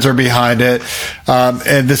 Humans are behind it.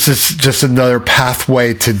 And this is just another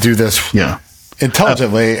pathway to do this. Yeah.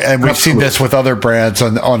 Intelligently, and we've seen this with other brands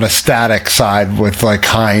on a static side with like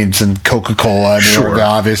Heinz and Coca-Cola, and sure. The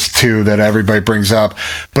obvious two that everybody brings up.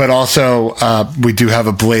 But also, we do have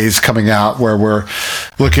a Blaze coming out where we're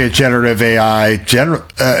looking at generative AI to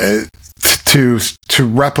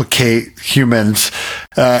replicate humans,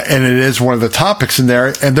 and it is one of the topics in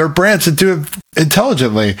there. And there are brands that do it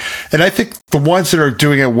intelligently, and I think the ones that are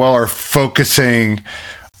doing it well are focusing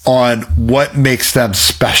on what makes them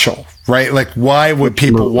special. Right? Like, why would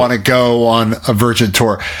people want to go on a Virgin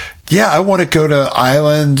tour? Yeah, I want to go to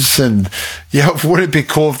islands, and would it be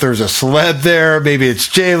cool if there's a celeb there? Maybe it's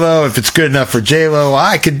J-Lo. If it's good enough for J-Lo,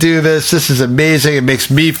 I could do this. This is amazing. It makes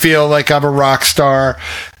me feel like I'm a rock star.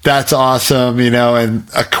 That's awesome, and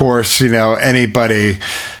of course, anybody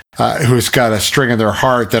who's got a string in their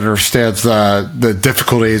heart that understands the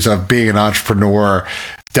difficulties of being an entrepreneur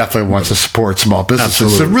definitely wants to support small businesses.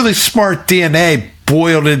 Absolutely. It's a really smart DNA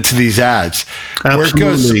boiled into these ads. Absolutely.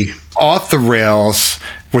 Where it goes off the rails,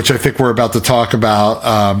 which I think we're about to talk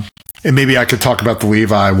about, and maybe I could talk about the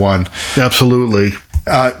Levi one. Absolutely.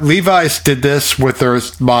 Levi's did this with their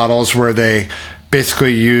models where they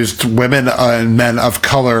basically used women and men of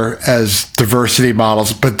color as diversity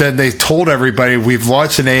models, but then they told everybody, we've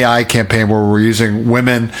launched an AI campaign where we're using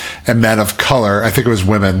women and men of color, I think it was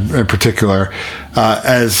women in particular,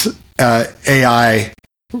 as AI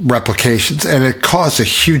replications, and it caused a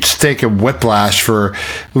huge stink and whiplash for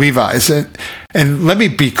Levi's. And let me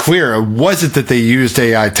be clear, it wasn't that they used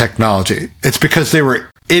AI technology. It's because they were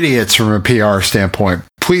idiots from a PR standpoint.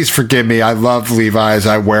 Please forgive me. I love Levi's.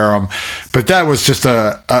 I wear them. But that was just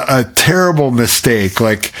a terrible mistake.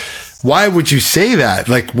 Like, why would you say that?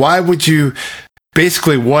 Like, why would you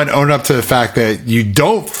basically, one, own up to the fact that you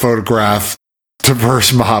don't photograph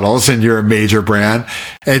diverse models and you're a major brand,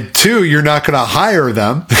 and two, you're not going to hire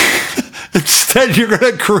them. Instead, you're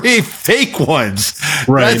going to create fake ones.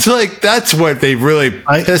 Right. That's what they really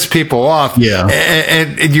piss people off. Yeah.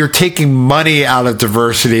 And you're taking money out of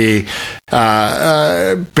diversity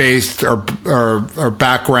based or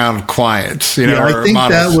background clients. I think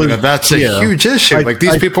models. That's a huge issue.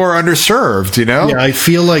 These people are underserved. Yeah, I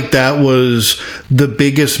feel like that was the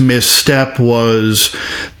biggest misstep, was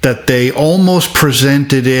that they almost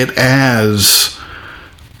presented it as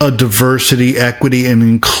a diversity, equity, and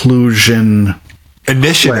inclusion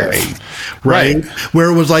initiative, right? Where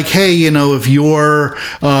it was like, hey, if you're,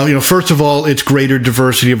 first of all, it's greater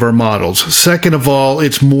diversity of our models. Second of all,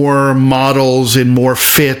 it's more models in more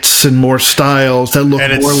fits and more styles that look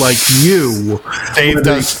more like you. Saved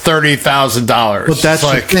us $30,000. But that's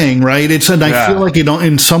the thing, right? I feel like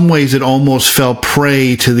in some ways it almost fell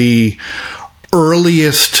prey to the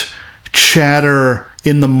earliest chatter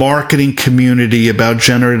in the marketing community about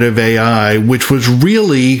generative AI, which was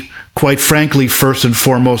really quite frankly, first and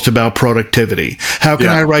foremost about productivity. How can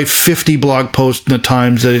I write 50 blog posts in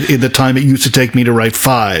the time it used to take me to write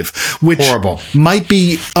 5? Which might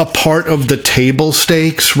be a part of the table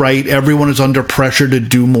stakes, right? Everyone is under pressure to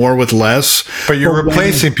do more with less. But you're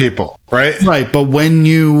replacing people, right? Right. But when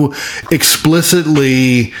you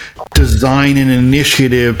explicitly design an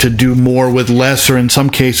initiative to do more with less, or in some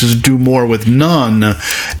cases do more with none,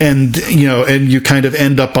 and you kind of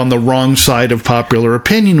end up on the wrong side of popular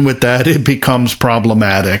opinion with that, it becomes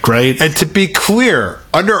problematic, right? And to be clear,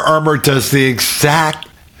 Under Armour does the exact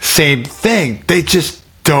same thing. They just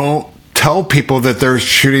don't tell people that they're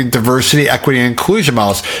shooting diversity, equity, and inclusion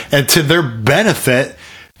models. And to their benefit,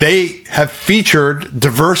 they have featured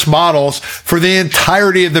diverse models for the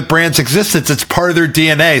entirety of the brand's existence. It's part of their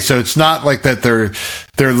DNA. So it's not like that they're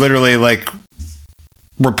literally like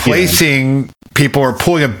replacing people or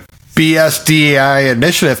pulling a BS DEI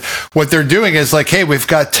initiative. What they're doing is like, hey, we've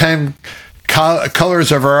got 10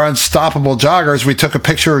 colors of our unstoppable joggers. We took a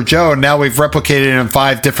picture of Joe, and now we've replicated it in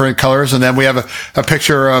 5 different colors. And then we have a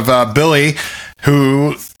picture of Billy,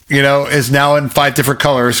 who, is now in 5 different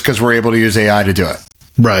colors because we're able to use AI to do it.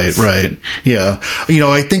 Right. Yeah.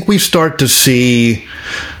 I think we start to see,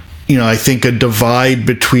 I think a divide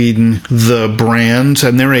between the brands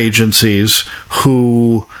and their agencies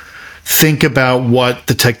who think about what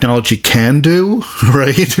the technology can do,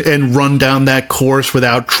 right? And run down that course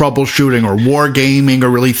without troubleshooting or wargaming or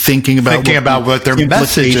really thinking about what their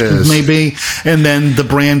message is. Maybe. And then the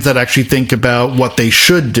brands that actually think about what they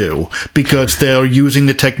should do because they're using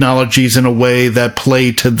the technologies in a way that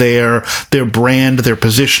play to their brand, their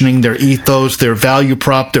positioning, their ethos, their value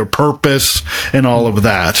prop, their purpose, and all of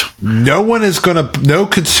that. No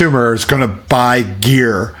consumer is going to buy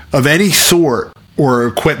gear of any sort or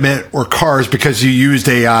equipment or cars because you used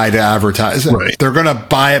AI to advertise it. Right. They're going to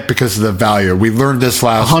buy it because of the value. We learned this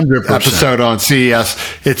last 100%. Episode on CES.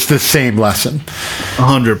 It's the same lesson.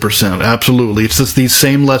 100%. Absolutely. It's just these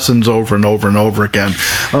same lessons over and over and over again.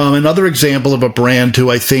 Another example of a brand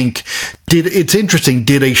who I think did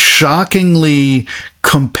a shockingly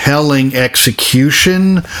compelling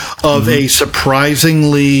execution of a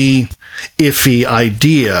surprisingly iffy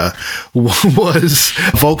idea was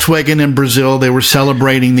Volkswagen in Brazil. They were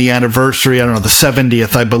celebrating the anniversary, the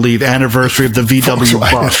 70th, I believe, anniversary of the VW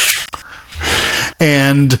bus.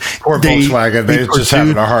 And Volkswagen, they're just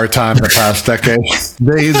having a hard time the past decade.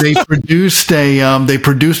 They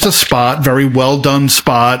produced a spot, very well done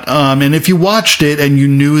spot. And if you watched it and you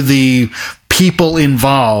knew the people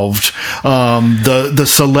involved, the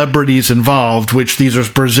celebrities involved, which these are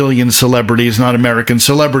Brazilian celebrities, not American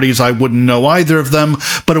celebrities. I wouldn't know either of them,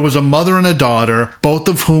 but it was a mother and a daughter, both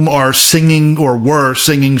of whom are singing or were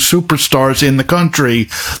singing superstars in the country.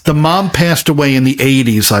 The mom passed away in the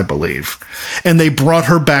 80s, I believe, and they brought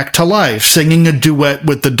her back to life, singing a duet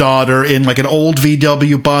with the daughter in like an old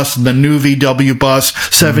VW bus and the new VW bus,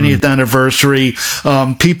 70th anniversary.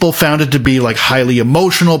 People found it to be like highly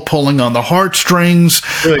emotional, pulling on the heartstrings,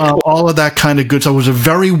 really cool. All of that kind of good. So it was a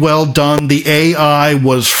very well done. The AI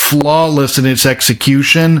was flawless in its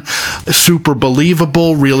execution, super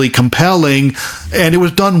believable, really compelling, and it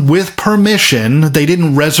was done with permission. They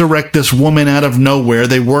didn't resurrect this woman out of nowhere.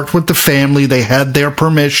 They worked with the family. They had their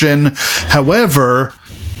permission. However,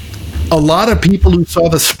 a lot of people who saw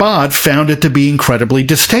the spot found it to be incredibly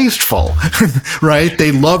distasteful, right?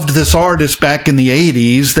 They loved this artist back in the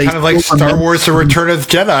 80s. They kind of like Star Wars: The Return of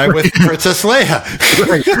the Jedi with Princess Leia.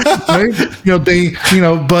 Right.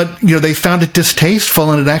 They found it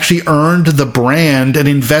distasteful, and it actually earned the brand an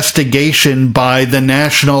investigation by the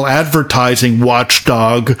National Advertising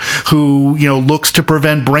Watchdog, who, looks to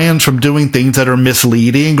prevent brands from doing things that are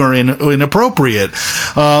misleading or inappropriate.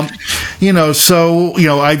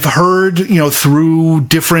 I've heard, through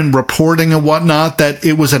different reporting and whatnot, that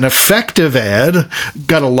it was an effective ad,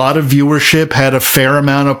 got a lot of viewership, had a fair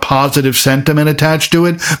amount of positive sentiment attached to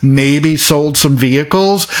it, maybe sold some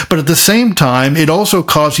vehicles, but at the same time, it also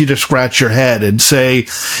caused you to scratch your head and say,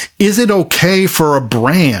 is it okay for a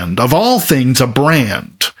brand, of all things a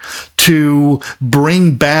brand, to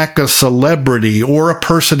bring back a celebrity or a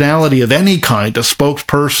personality of any kind, a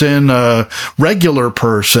spokesperson, a regular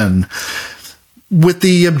person, with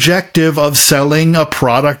the objective of selling a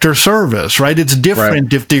product or service, right? It's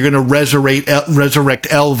different if they're going to resurrect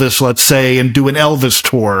Elvis, let's say, and do an Elvis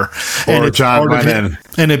tour. Or John Lennon.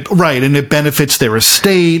 And it benefits their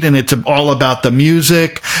estate, and it's all about the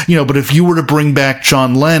music, but if you were to bring back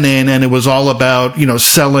John Lennon and it was all about,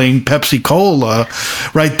 selling Pepsi Cola,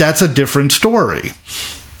 right, that's a different story.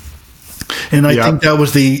 And I think that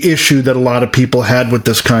was the issue that a lot of people had with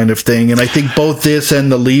this kind of thing. And I think both this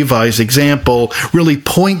and the Levi's example really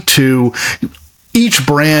point to each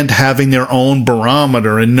brand having their own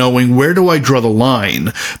barometer and knowing, where do I draw the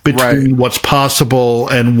line between what's possible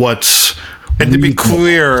and what's... And to be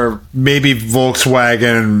clear, maybe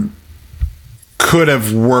Volkswagen could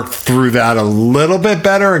have worked through that a little bit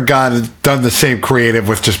better and done the same creative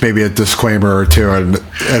with just maybe a disclaimer or two and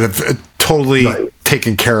have totally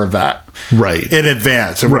taken care of that in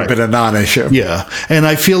advance. It would have been a non-issue. Yeah. And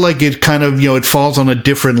I feel like it kind of, it falls on a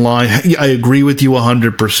different line. I agree with you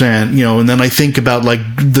 100%, and then I think about like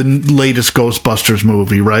the latest Ghostbusters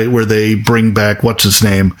movie, right? Where they bring back, what's his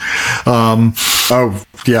name? Right.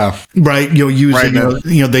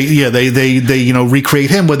 Using, they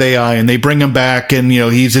recreate him with AI and they bring him back and,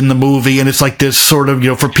 he's in the movie and it's like this sort of,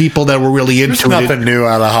 for people that were really into There's nothing new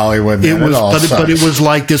out of Hollywood. Man. But it was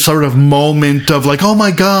like this sort of moment of like, oh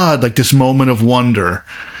my God, like this moment of wonder.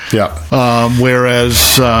 Yeah.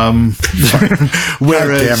 Whereas, for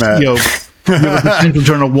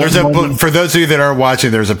those of you that aren't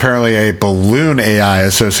watching, there's apparently a balloon AI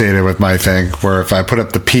associated with my thing where if I put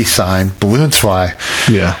up the peace sign, balloons fly.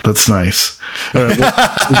 Yeah, that's nice.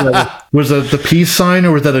 Was that the peace sign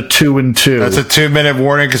or was that a 2 and 2? That's a 2-minute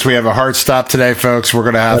warning because we have a hard stop today, folks. We're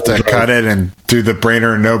going to have to cut it and do the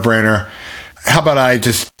brainer and no brainer. How about I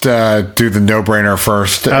just do the no-brainer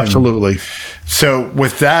first? Absolutely. So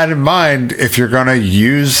with that in mind, if you're going to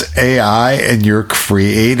use AI and you're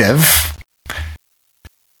creative,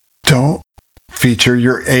 don't feature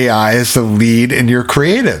your AI as the lead in your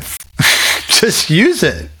creative. Just use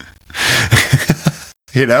it.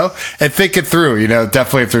 And think it through.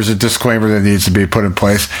 Definitely if there's a disclaimer that needs to be put in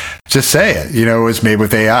place, just say it. It was made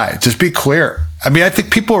with AI. Just be clear. I mean, I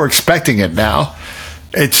think people are expecting it now.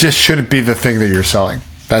 It just shouldn't be the thing that you're selling.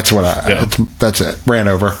 That's what that's it. Ran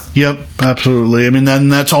over. Yep, absolutely. I mean, then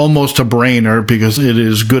that's almost a brainer because it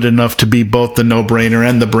is good enough to be both the no-brainer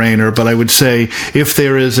and the brainer. But I would say if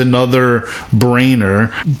there is another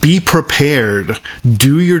brainer, be prepared.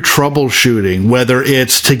 Do your troubleshooting, whether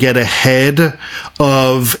it's to get ahead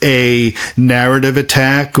of a narrative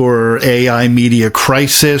attack or AI media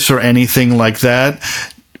crisis or anything like that.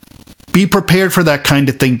 Be prepared for that kind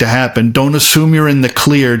of thing to happen. Don't assume you're in the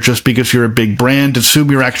clear just because you're a big brand.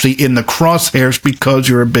 Assume you're actually in the crosshairs because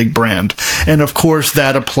you're a big brand. And of course,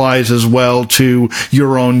 that applies as well to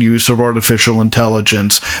your own use of artificial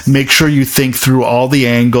intelligence. Make sure you think through all the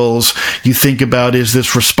angles. You think about, is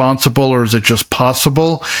this responsible or is it just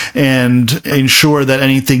possible? And ensure that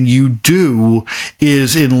anything you do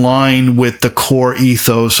is in line with the core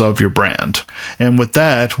ethos of your brand. And with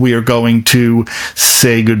that, we are going to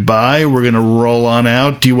say goodbye. We're going to roll on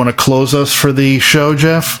out. Do you want to close us for the show,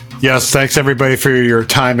 Jeff? Yes, thanks everybody for your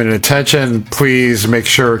time and attention. Please make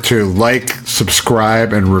sure to like,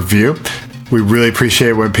 subscribe, and review. We really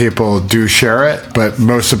appreciate when people do share it, but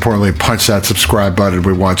most importantly, punch that subscribe button.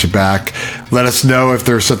 We want you back. Let us know if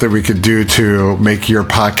there's something we could do to make your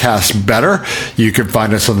podcast better. You can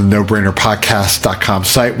find us on the nobrainerpodcast.com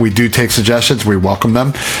site. We do take suggestions. We welcome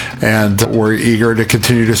them, and we're eager to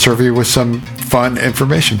continue to serve you with some fun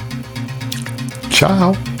information.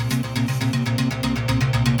 Ciao.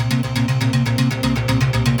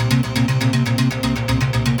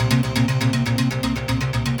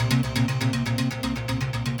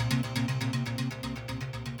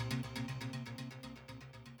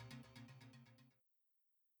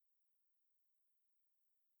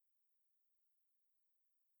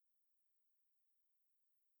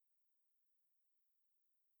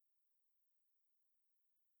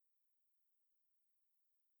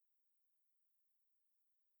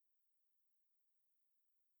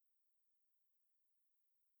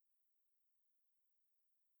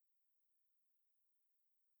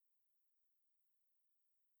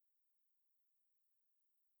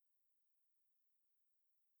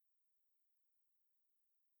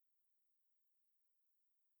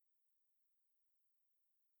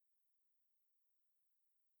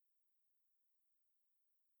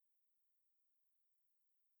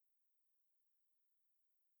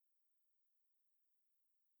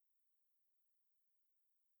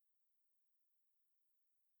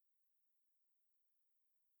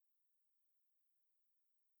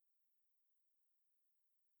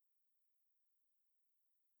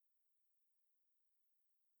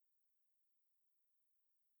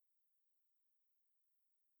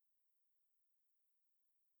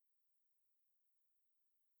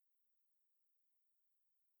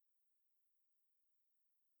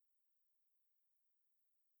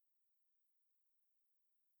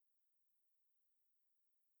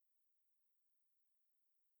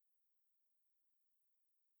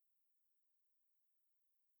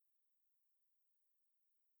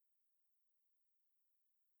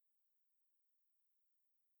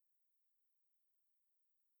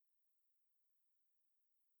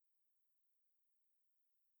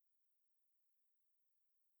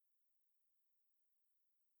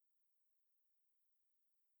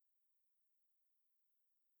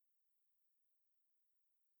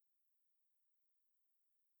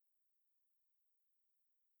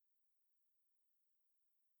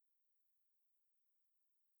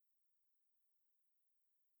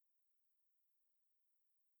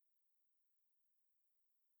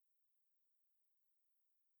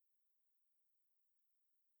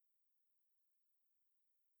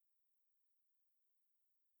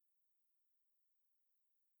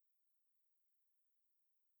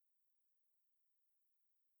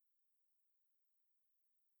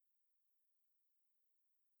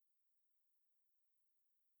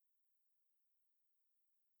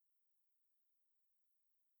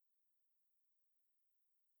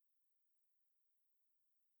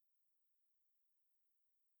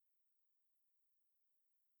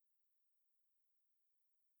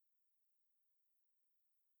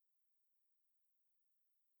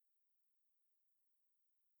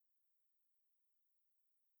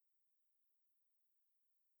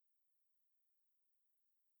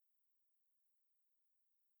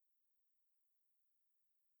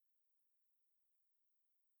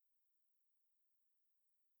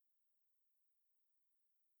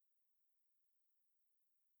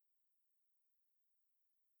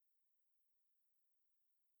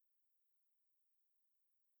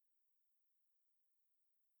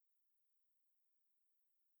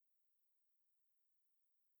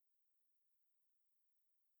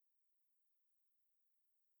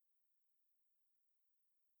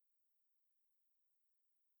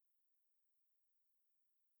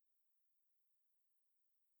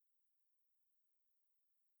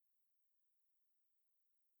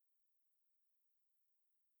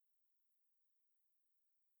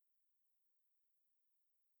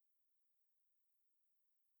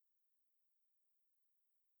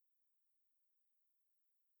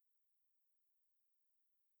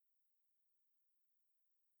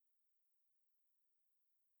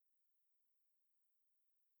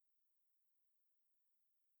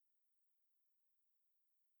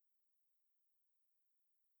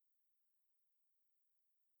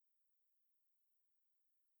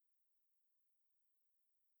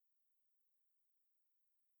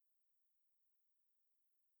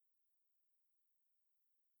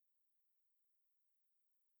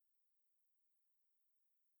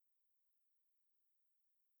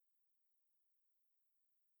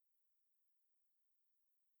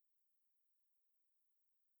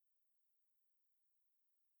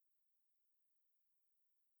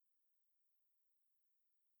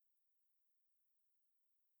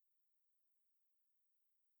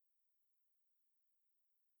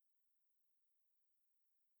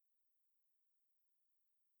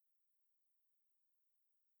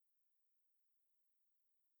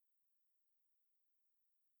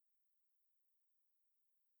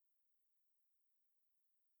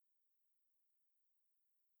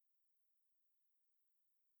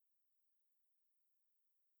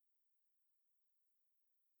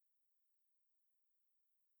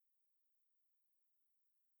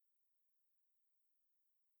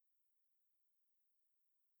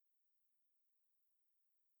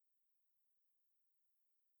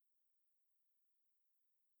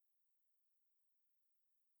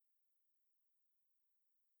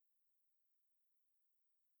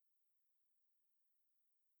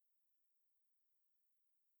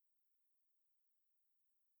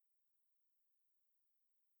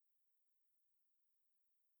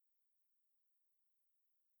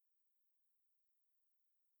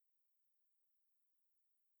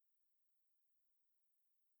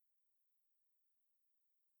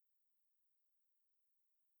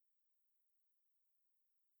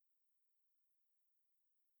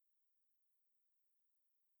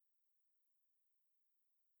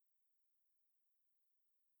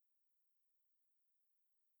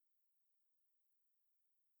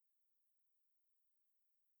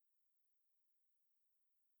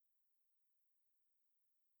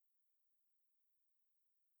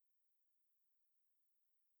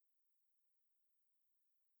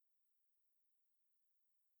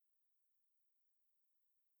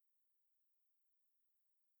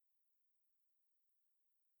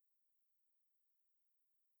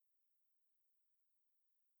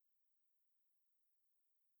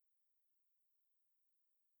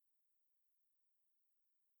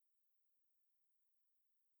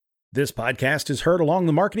 This podcast is heard along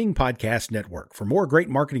the Marketing Podcast Network. For more great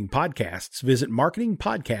marketing podcasts, visit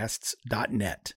marketingpodcasts.net.